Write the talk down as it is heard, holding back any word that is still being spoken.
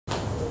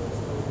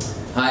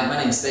Hi, my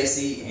name's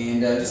Stacey,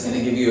 and I'm just going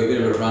to give you a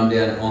bit of a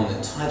rundown on the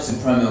types of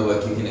promo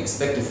work you can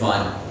expect to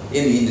find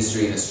in the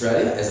industry in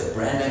Australia as a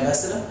brand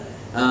ambassador.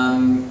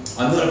 I'm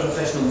not a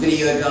professional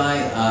video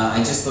guy. I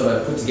just thought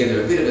I'd put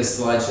together a bit of a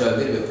slideshow, a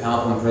bit of a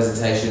PowerPoint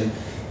presentation,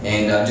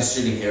 and I'm just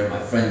shooting here at my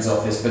friend's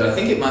office, but I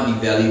think it might be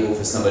valuable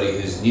for somebody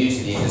who's new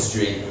to the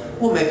industry,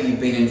 or maybe you've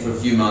been in for a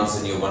few months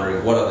and you're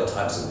wondering what other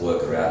types of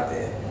work are out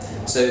there.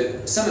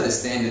 So some of the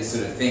standard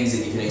sort of things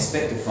that you can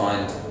expect to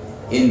find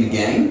in the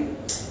game.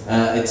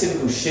 A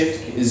typical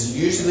shift is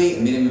usually a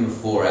minimum of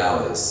 4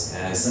 hours.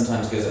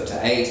 Sometimes goes up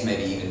to 8,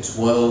 maybe even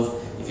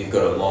 12 if you've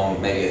got a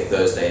long, maybe a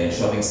Thursday in a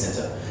shopping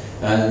centre.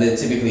 They're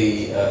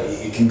typically,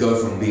 it can go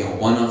from being a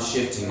one-off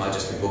shift, you might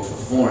just be booked for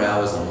 4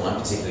 hours on one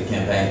particular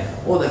campaign,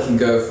 or they can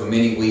go for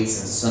many weeks,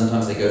 and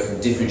sometimes they go from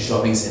different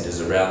shopping centres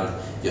around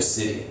your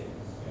city.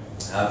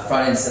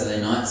 Friday and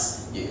Saturday nights,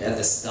 at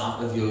the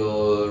start of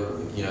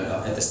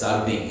at the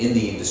start of being in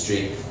the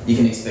industry, you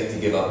can expect to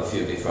give up a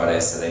few of your Friday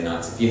and Saturday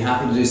nights. If you're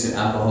happy to do some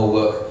alcohol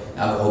work,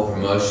 alcohol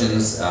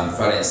promotions,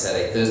 Friday and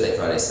Saturday, Thursday,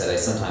 Friday, Saturday,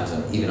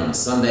 sometimes even on a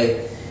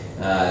Sunday,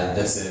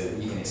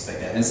 you can expect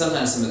that. And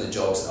sometimes some of the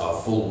jobs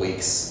are full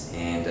weeks,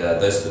 and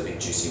those are the big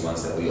juicy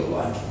ones that we all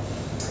like.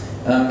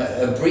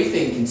 A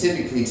briefing can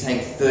typically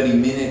take 30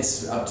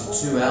 minutes up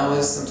to 2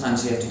 hours.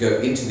 Sometimes you have to go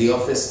into the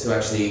office to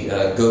actually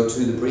go to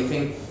the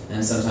briefing,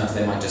 and sometimes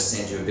they might just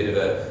send you a bit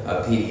of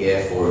a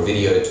PDF or a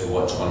video to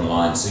watch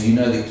online. So you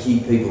know the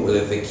key people,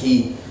 the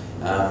key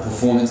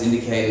performance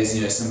indicators,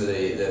 you know some of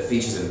the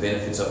features and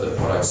benefits of the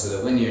product, so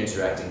that when you're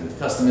interacting with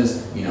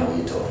customers, you know what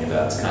you're talking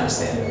about. It's kind of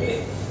standard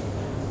really.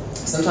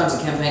 Sometimes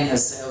a campaign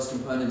has sales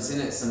components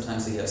in it,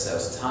 sometimes they have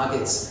sales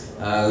targets.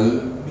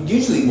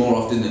 Usually more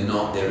often than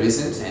not there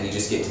isn't, and you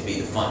just get to be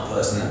the fun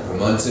person that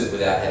promotes it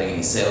without having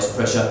any sales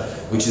pressure,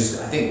 which is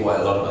I think why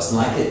a lot of us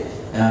like it.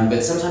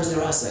 But sometimes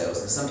there are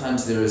sales, and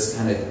sometimes there is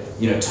kind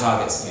of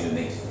targets for you to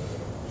meet.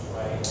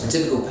 A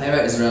typical pay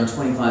rate is around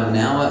 25 an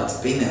hour. It's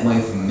been that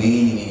way for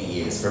many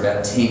years, for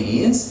about 10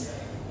 years.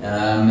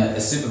 A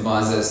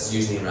supervisor is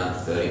usually around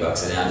 30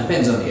 bucks an hour.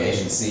 Depends on the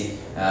agency,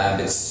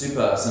 but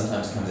super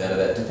sometimes comes out of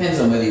that. Depends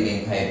on whether you're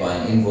being paid by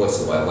an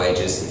invoice or by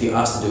wages. If you're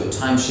asked to do a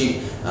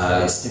timesheet,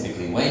 it's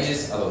typically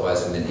wages.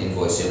 Otherwise, with an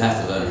invoice, you'll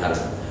have to learn how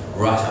to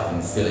write up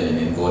and fill in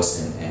an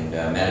invoice and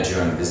manage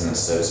your own business,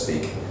 so to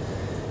speak.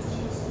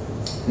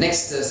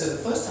 Next, so the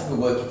first type of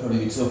work you'll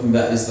probably be talking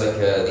about is like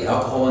the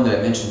alcohol one that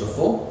I mentioned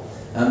before.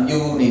 You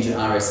will need your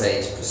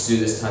RSA to pursue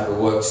this type of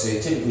work. So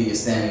typically you're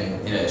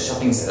standing in a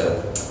shopping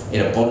center,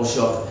 in a bottle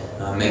shop.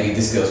 Maybe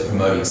this girl's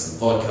promoting some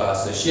vodka,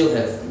 so she'll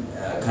have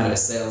kind of a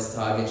sales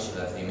target. She'll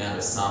have the amount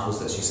of samples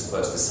that she's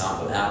supposed to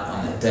sample out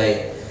on that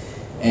day.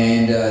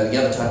 And the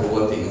other type of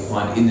work that you'll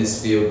find in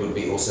this field would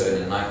be also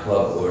in a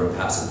nightclub or in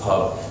perhaps a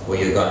pub,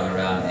 where you're going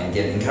around and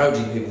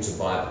encouraging people to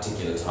buy a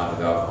particular type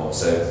of alcohol.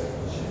 So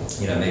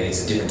maybe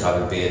it's a different type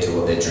of beer to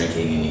what they're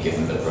drinking, and you give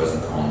them the pros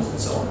and cons and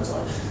so on and so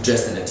on.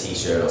 Dressed in a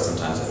t-shirt or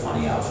sometimes a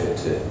funny outfit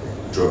to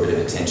draw a bit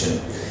of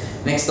attention.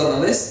 Next on the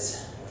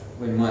list,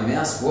 when my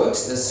mouse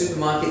works, there's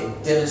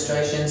supermarket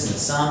demonstrations and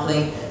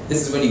sampling.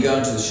 This is when you go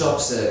into the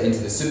shops, into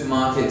the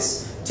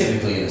supermarkets,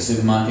 typically in a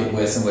supermarket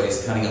where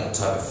somebody's cutting up a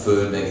type of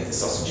food, maybe the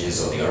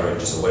sausages or the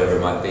oranges or whatever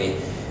it might be.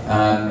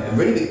 A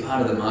really big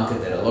part of the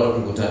market that a lot of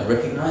people don't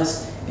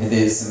recognise.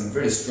 There's some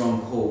very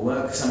strong core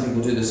work. Some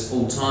people do this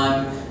full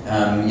time.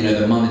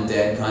 The mum and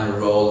dad kind of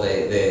role.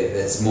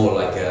 That's more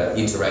like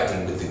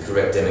interacting with the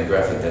correct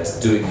demographic that's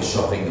doing the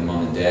shopping, the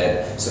mum and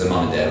dad. So the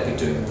mum and dad will be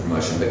doing the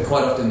promotion. But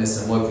quite often there's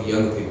some work for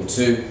younger people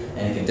too,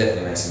 and you can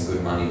definitely make some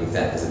good money with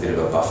that as a bit of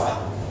a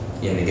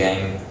buffer in the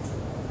game.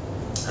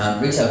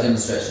 Retail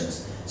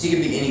demonstrations. So you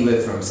can be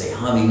anywhere from, say,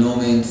 Harvey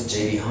Norman to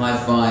JB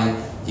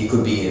Hi-Fi. You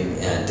could be in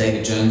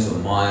David Jones or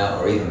Myer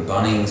or even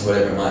Bunnings,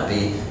 whatever it might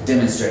be,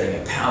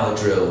 demonstrating a power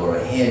drill or a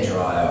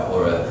hairdryer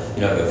or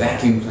a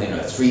vacuum cleaner,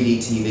 a 3D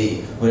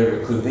TV, whatever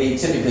it could be.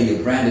 Typically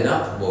you're branded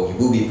up, well you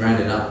will be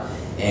branded up,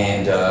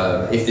 and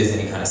if there's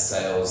any kind of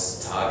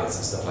sales targets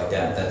and stuff like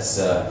that, that's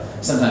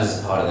sometimes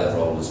it's part of that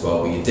role as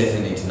well, but you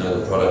definitely need to know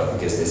the product,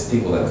 because there's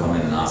people that come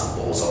in and ask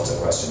all sorts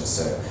of questions,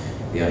 so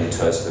be on your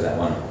toes for that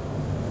one.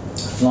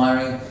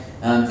 Flyering.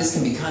 This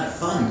can be kind of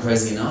fun,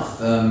 crazy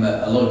enough.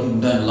 A lot of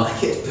people don't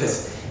like it, but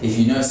if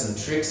you know some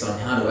tricks on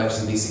how to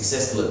actually be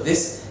successful at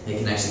this, it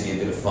can actually be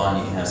a bit of fun.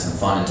 You can have some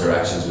fun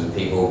interactions with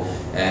people,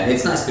 and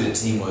it's a nice bit of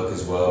teamwork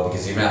as well,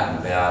 because you're out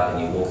and about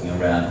and you're walking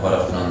around quite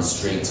often on the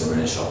streets or in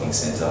a shopping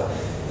centre.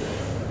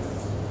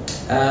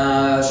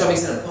 Shopping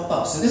centre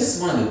pop-up. So this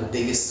is one of the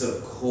biggest sort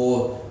of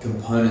core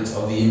components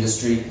of the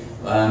industry.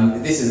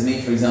 This is me,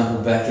 for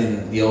example, back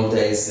in the old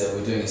days.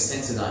 We're doing a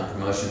Sensodyne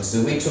promotion,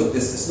 so we took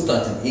this looked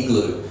like an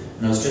igloo,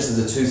 and I was dressed as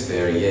a tooth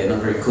fairy. Yeah,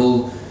 not very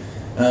cool.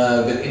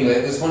 But anyway,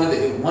 it was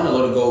it won a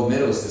lot of gold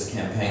medals, this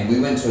campaign. We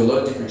went to a lot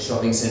of different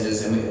shopping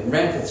centres, and we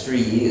ran for 3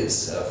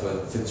 years,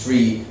 for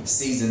 3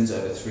 seasons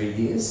over 3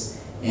 years.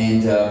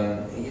 And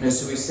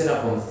so we set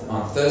up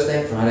on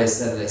Thursday, Friday,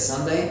 Saturday,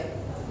 Sunday.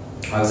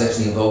 I was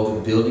actually involved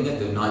in building it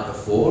the night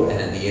before and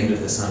at the end of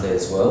the Sunday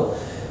as well.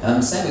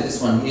 Same with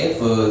this one here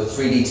for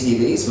 3D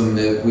TVs. When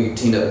we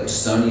teamed up with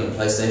Sony and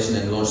PlayStation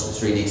and launched the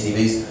 3D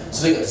TVs,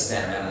 so we got to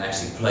stand around and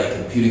actually play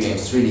computer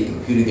games, 3D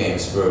computer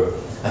games for,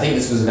 I think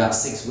this was about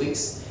 6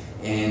 weeks,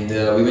 and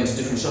we went to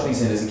different shopping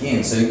centres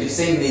again. So you've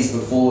seen these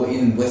before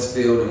in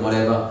Westfield and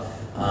whatever,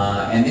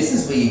 and this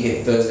is where you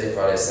get Thursday,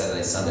 Friday,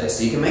 Saturday, Sunday.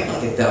 So you can make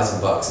like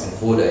 $1,000 in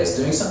 4 days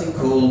doing something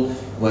cool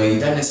where you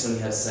don't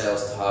necessarily have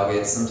sales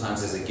targets.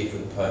 Sometimes there's a gift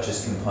with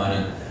purchase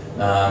component.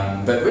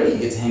 But really you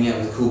get to hang out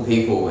with cool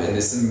people, and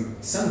there's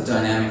some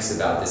dynamics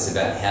about this,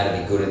 about how to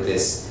be good at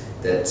this,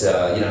 that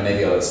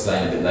maybe I'll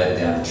explain a bit later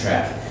down the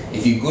track.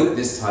 If you're good at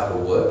this type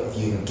of work, if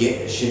you can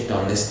get a shift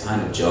on this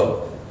kind of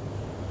job,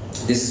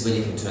 this is when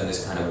you can turn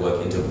this kind of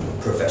work into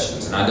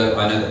professions. And I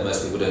know that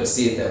most people don't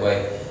see it that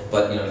way,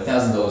 but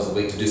 $1,000 a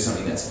week to do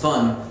something that's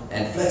fun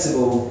and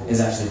flexible is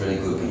actually really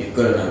good, but you've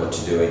got to know what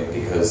you're doing,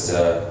 because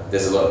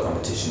there's a lot of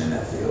competition in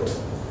that field.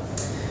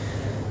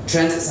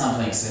 Transit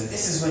sampling, so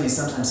this is when you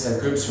sometimes have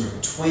groups from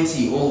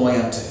 20 all the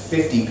way up to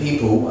 50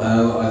 people.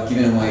 I've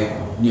given away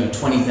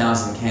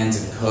 20,000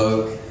 cans of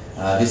Coke.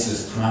 This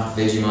was Kraft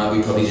Vegemite.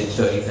 We probably did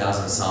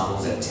 30,000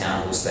 samples at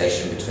Town Hall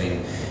Station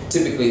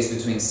typically it's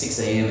between 6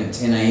 AM and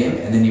 10 AM,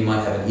 and then you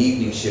might have an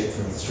evening shift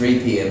from 3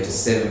 PM to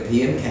 7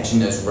 PM, catching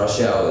those rush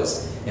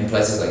hours in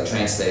places like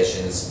train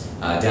stations,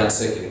 down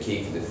Circular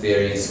Quay for the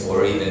ferries,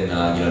 or even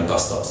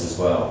bus stops as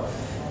well.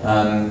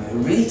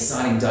 Really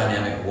exciting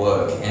dynamic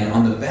work, and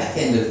on the back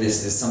end of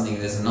this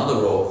there's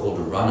another role called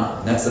a runner,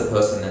 and that's the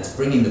person that's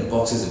bringing the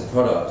boxes of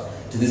product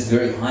to this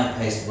very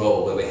high-paced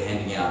role where we're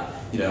handing out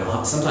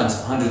sometimes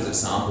hundreds of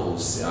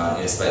samples in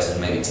a space of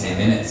maybe 10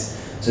 minutes.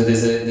 So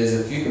there's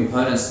a few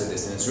components to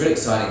this, and it's really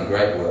exciting,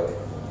 great work.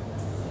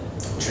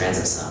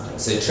 Transit sampling.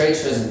 So trade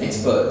shows and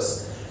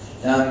expos.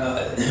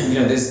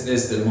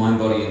 There's the Mind,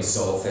 Body and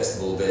Soul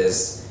Festival.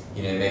 There's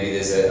maybe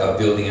there's a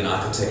building and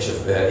architecture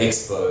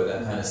expo,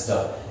 that kind of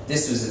stuff.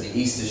 This was at the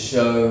Easter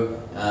show,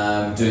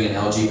 doing an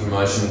LG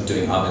promotion,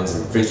 doing ovens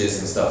and fridges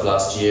and stuff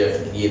last year, I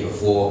think the year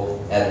before,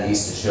 at the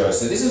Easter show.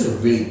 So this is a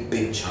really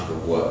big chunk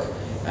of work.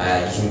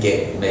 You can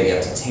get maybe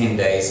up to 10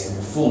 days,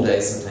 full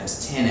days,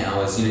 sometimes 10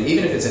 hours.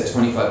 Even if it's at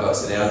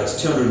 $25 an hour,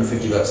 it's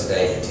 $250 a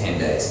day for 10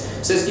 days.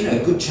 So it's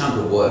a good chunk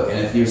of work. And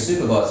if you're a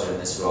supervisor in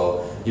this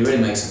role, you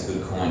really make some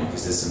good coin,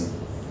 because there's some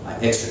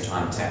extra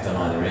time tacked on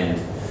either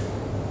end.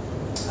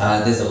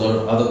 There's a lot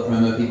of other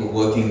promo people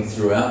working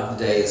throughout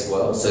the day as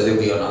well, so they'll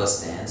be on other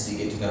stands, so you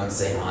get to go and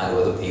say hi to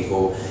other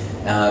people.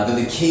 But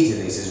the key to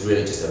this is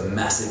really just a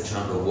massive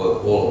chunk of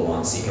work all at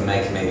once. You can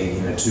make maybe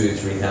 $2,000 to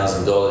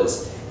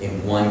 $3,000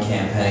 in one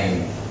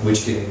campaign,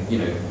 which can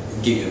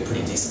give you a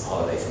pretty decent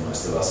holiday for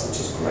most of us, which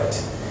is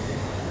great.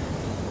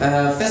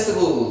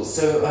 Festivals.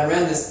 So I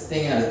ran this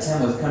thing out of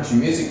Tamworth Country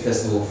Music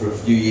Festival for a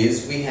few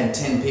years. We had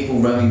 10 people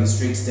roaming the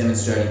streets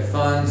demonstrating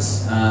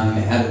phones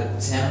out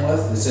of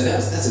Tamworth. So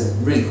that's a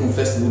really cool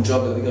festival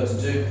job that we got to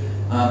do.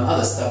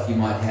 Other stuff you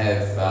might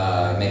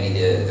have, maybe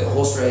the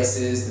horse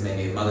races,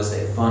 maybe a Mother's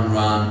Day fun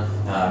run,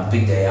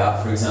 Big Day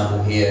Out, for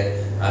example, here.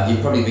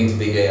 You've probably been to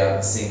Big Day Out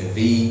and seen the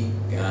V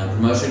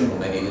promotion, or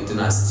maybe the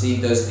Dynasty.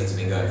 Those things have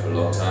been going for a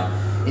long time.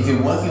 If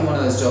you're working on one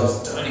of those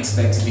jobs, don't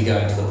expect to be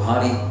going to the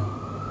party,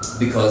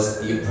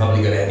 because you've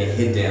probably got to have your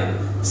head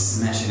down,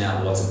 smashing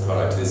out lots of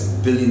product. There's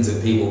billions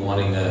of people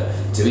wanting to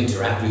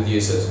interact with you,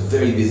 so it's a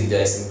very busy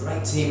day, some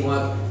great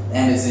teamwork,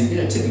 and it's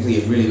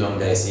typically a really long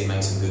day, so you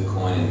make some good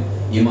coin,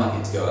 and you might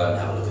get to go out and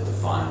have a look at the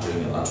fun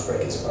during your lunch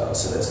break as well,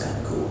 so that's kind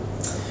of cool.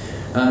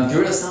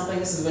 Guerrilla sampling,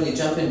 this is when you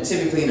jump in,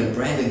 typically in a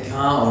branded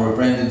car or a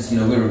branded,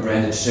 we're in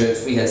branded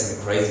shirts. We had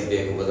some crazy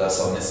vehicle with us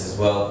on this as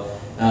well.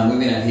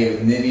 We've been out here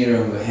with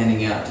Nivea, and we're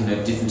handing out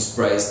different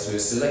sprays to a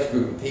select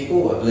group of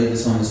people. I believe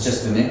this one was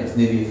just for men, it's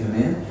Nivea for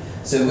men.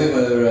 So we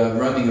were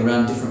roaming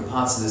around different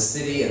parts of the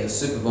city, and the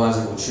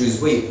supervisor will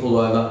choose where you pull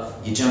over,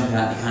 you jump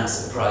out, you kind of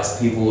surprise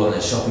people on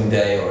their shopping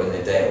day or in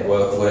their day at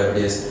work or whatever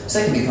it is. So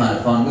it can be kind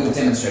of fun. We were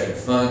demonstrating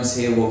phones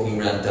here,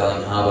 walking around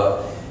Darling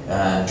Harbour,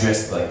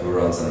 dressed like we were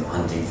on some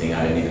hunting thing,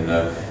 I don't even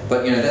know.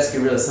 But that's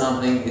guerrilla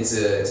sampling. It's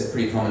a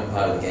pretty common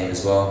part of the game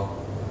as well.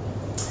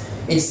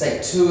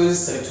 Interstate tours,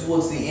 so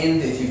towards the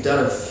end, if you've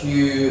done a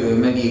few,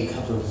 maybe a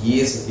couple of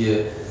years,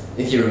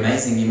 if you're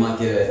amazing, you might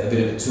get a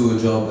bit of a tour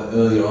job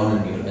earlier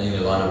on in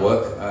your line of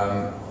work.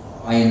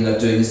 I ended up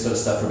doing this sort of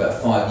stuff for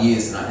about 5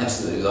 years, and I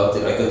absolutely loved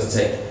it. I got to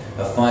take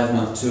a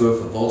 5-month tour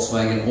for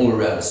Volkswagen all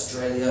around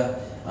Australia.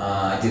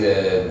 I did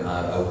a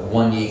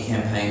 1-year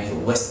campaign for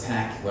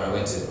Westpac, where I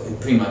went to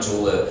pretty much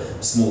all the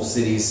small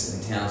cities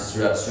and towns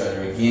throughout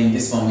Australia again.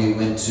 This one we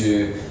went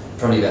to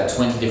probably about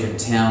 20 different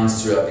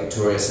towns throughout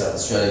Victoria, South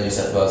Australia, New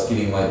South Wales,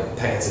 giving away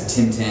packets of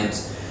Tim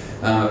Tams.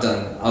 I've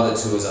done other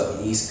tours up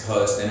the East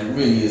Coast, and it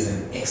really is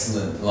an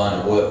excellent line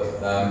of work.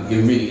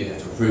 You really do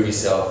have to prove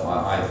yourself.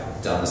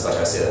 I've done this, like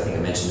I said, I think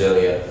I mentioned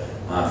earlier,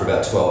 for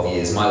about 12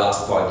 years. My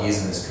last 5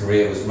 years in this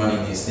career was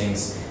running these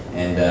things,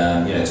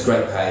 and it's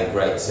great pay,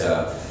 great,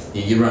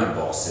 you're your own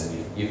boss,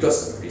 and you've got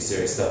some pretty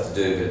serious stuff to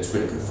do, but it's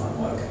really good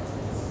fun work.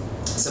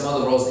 Some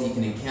other roles that you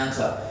can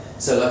encounter.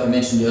 So like I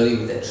mentioned earlier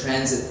with that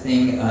transit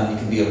thing, you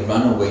can be a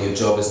runner where your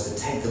job is to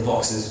take the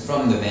boxes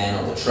from the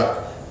van or the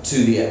truck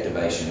to the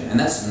activation. And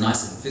that's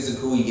nice and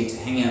physical. You get to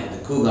hang out with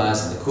the cool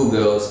guys and the cool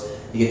girls.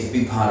 You get to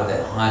be part of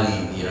that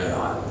highly,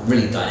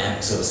 really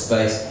dynamic sort of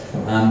space.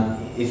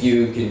 If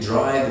you can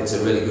drive, it's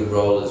a really good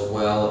role as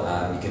well.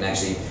 You can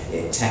actually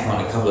tack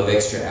on a couple of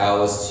extra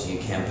hours to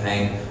your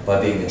campaign by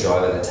being the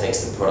driver that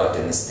takes the product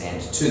and the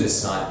stand to the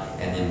site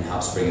and then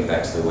helps bring it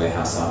back to the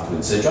warehouse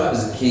afterwards. So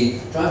drivers are key.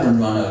 Driver and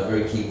runner are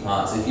very key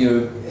parts. If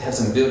you have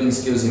some building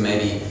skills, you may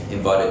be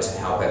invited to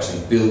help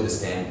actually build the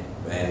stand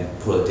and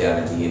pull it down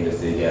at the end of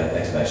the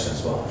activation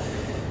as well.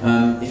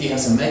 If you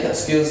have some makeup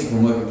skills, you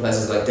can work in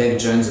places like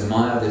David Jones and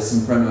Maya. There's some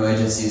promo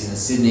agencies in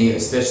Sydney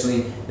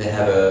especially that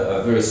have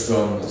a very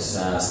strong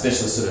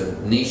specialist sort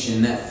of niche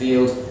in that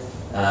field.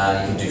 You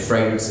can do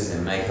fragrances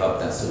and makeup,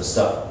 that sort of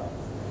stuff.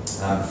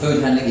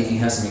 Food handling, if you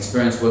have some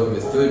experience working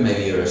with food,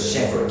 maybe you're a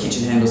chef or a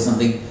kitchen hand or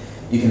something,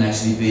 you can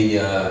actually be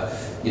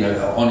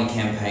on a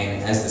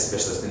campaign as the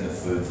specialist in the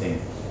food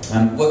thing.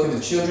 Working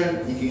with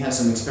children, if you have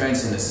some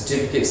experience in a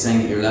certificate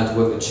saying that you're allowed to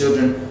work with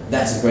children,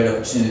 that's a great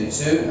opportunity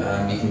too.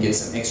 You can get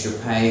some extra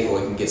pay, or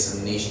you can get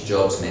some niche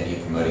jobs, maybe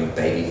you're promoting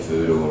baby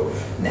food or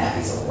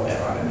nappies or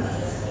whatever, I don't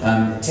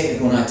know.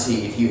 Technical and IT,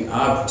 if you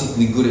are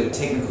particularly good at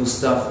technical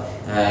stuff,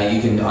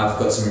 I've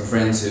got some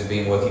friends who've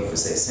been working for,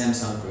 say,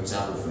 Samsung, for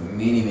example, for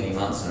many, many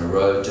months in a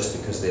row just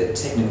because their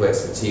technical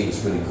expertise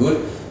was really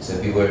good,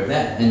 so be aware of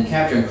that. And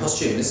character and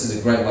costume, this is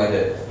a great way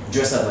to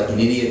dress up like an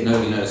idiot,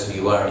 nobody knows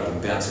who you are, and you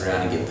can bounce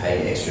around and get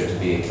paid extra to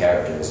be a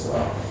character as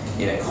well,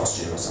 in a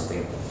costume or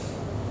something.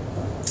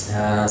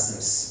 Some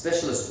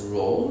specialist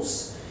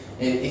roles.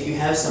 If you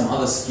have some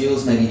other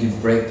skills, maybe you do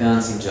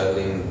breakdancing,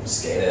 juggling,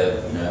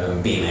 skater,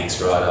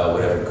 BMX rider,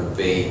 whatever it could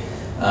be.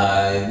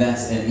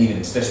 And even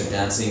especially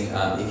dancing.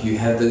 If you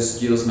have those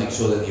skills, make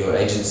sure that your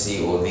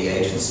agency or the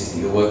agencies that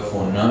you work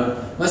for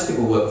know. Most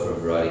people work for a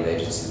variety of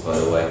agencies, by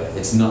the way.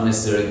 It's not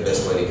necessarily the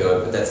best way to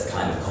go, but that's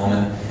kind of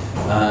common.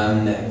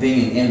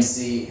 Being an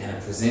MC and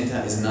a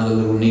presenter is another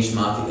little niche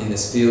market in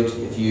this field.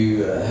 If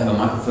you have a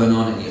microphone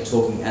on and you're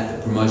talking at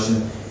the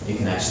promotion, you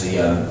can actually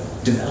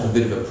develop a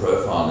bit of a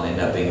profile and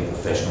end up being a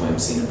professional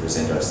MC and a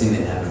presenter. I've seen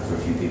that happen for a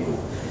few people.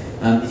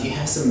 If you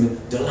have some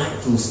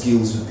delightful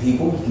skills with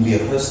people, you can be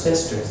a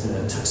hostess dressed in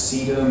a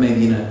tuxedo,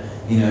 maybe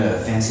in a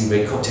fancy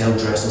red cocktail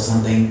dress or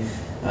something.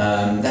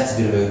 That's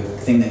a bit of a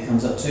thing that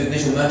comes up too.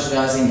 Visual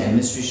merchandising and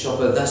mystery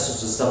shopper, that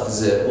sort of stuff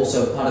is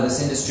also part of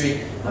this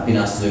industry. I've been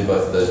asked to do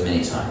both of those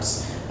many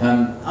times.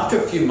 After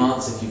a few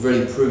months, if you've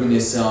really proven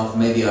yourself,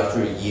 maybe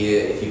after a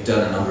year, if you've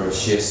done a number of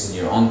shifts and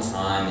you're on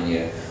time and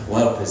you're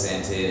well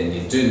presented and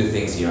you do the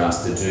things you're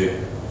asked to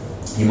do,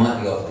 you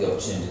might be offered the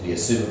opportunity to be a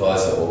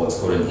supervisor or what's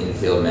called an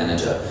in-field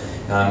manager.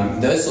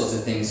 Those sorts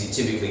of things you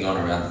typically on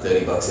around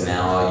 $30 an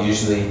hour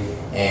usually,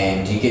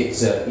 and you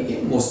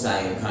get more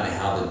say in kind of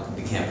how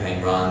the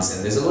campaign runs.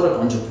 And there's a lot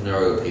of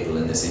entrepreneurial people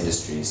in this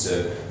industry,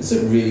 so it's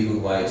a really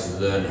good way to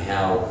learn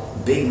how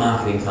big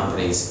marketing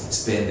companies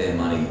spend their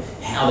money,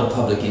 how the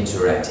public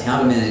interact, how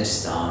to manage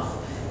staff,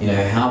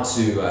 how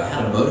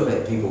to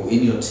motivate people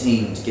in your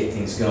team to get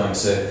things going.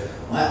 So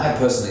I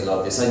personally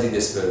love this. I did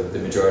this for the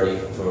majority,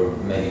 for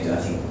maybe I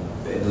think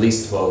at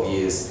least 12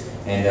 years.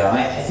 And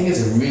I think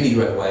it's a really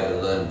great way to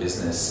learn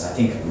business. I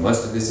think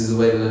most of this is a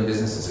way to learn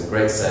business. It's a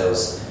great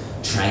sales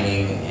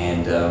training,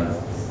 and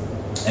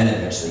then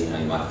eventually,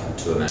 you might come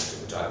to a manager,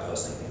 which I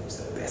personally think was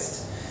the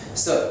best.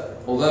 So,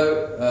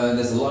 although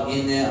there's a lot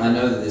in there, I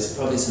know that there's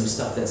probably some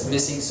stuff that's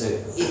missing. So,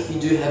 if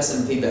you do have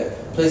some feedback,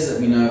 please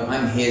let me know.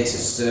 I'm here to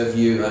serve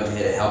you. I'm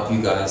here to help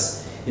you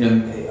guys.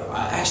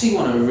 I actually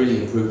want to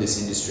really improve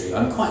this industry.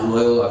 I'm quite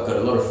loyal. I've got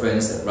a lot of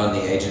friends that run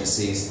the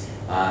agencies.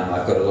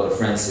 I've got a lot of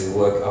friends who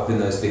work up in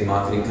those big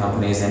marketing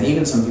companies, and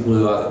even some people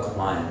who are the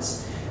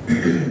clients.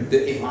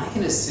 If I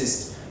can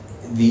assist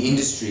the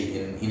industry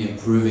in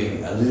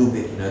improving a little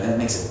bit, that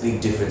makes a big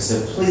difference.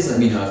 So please let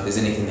me know if there's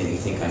anything that you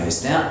think I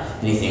missed out,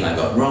 anything I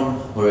got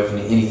wrong, or if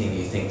anything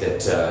you think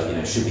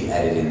that should be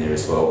added in there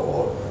as well,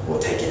 or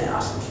taken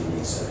out if you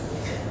need so.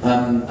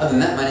 Other than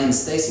that, my name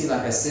is Stacey.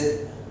 Like I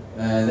said,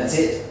 that's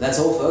it. That's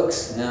all,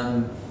 folks.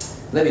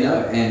 Let me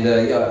know,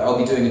 and I'll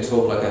be doing a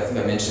talk, like I think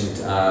I mentioned,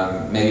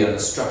 maybe on the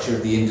structure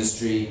of the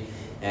industry,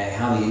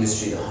 how the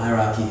industry, the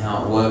hierarchy,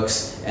 how it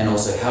works, and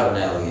also how to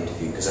nail the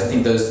interview, because I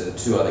think those are the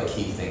two other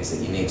key things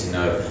that you need to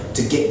know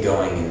to get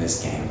going in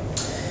this game.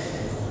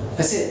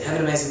 That's it. Have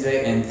an amazing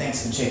day, and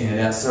thanks for checking it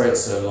out. Sorry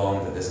it's so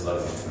long, but there's a lot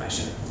of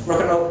information.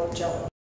 Rock and roll. Ciao.